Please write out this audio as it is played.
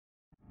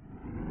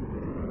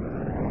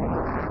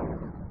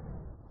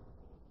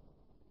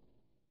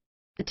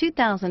The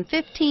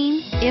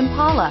 2015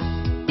 Impala.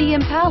 The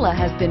Impala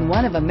has been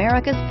one of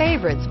America's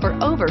favorites for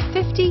over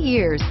 50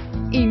 years.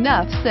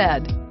 Enough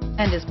said.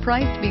 And is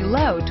priced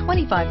below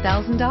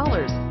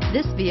 $25,000.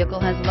 This vehicle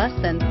has less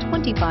than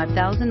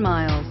 25,000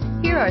 miles.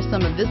 Here are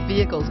some of this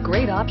vehicle's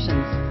great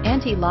options: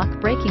 anti-lock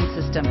braking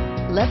system,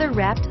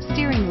 leather-wrapped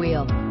steering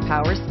wheel,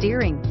 power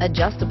steering,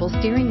 adjustable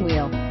steering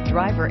wheel,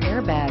 driver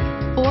airbag,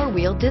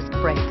 four-wheel disc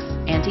brakes,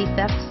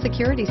 anti-theft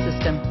security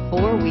system,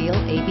 four-wheel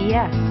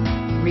ABS,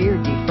 rear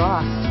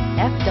defrost,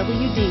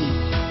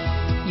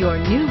 FWD. Your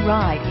new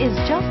ride is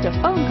just a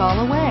phone call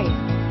away.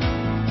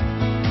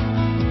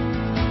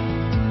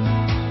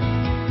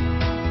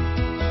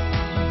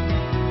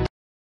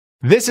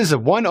 This is a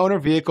one-owner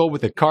vehicle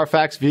with a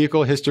Carfax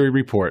Vehicle History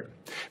Report.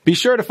 Be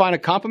sure to find a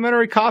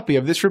complimentary copy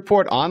of this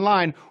report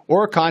online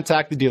or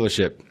contact the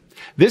dealership.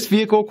 This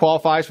vehicle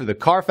qualifies for the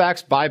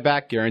Carfax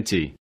Buyback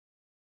Guarantee.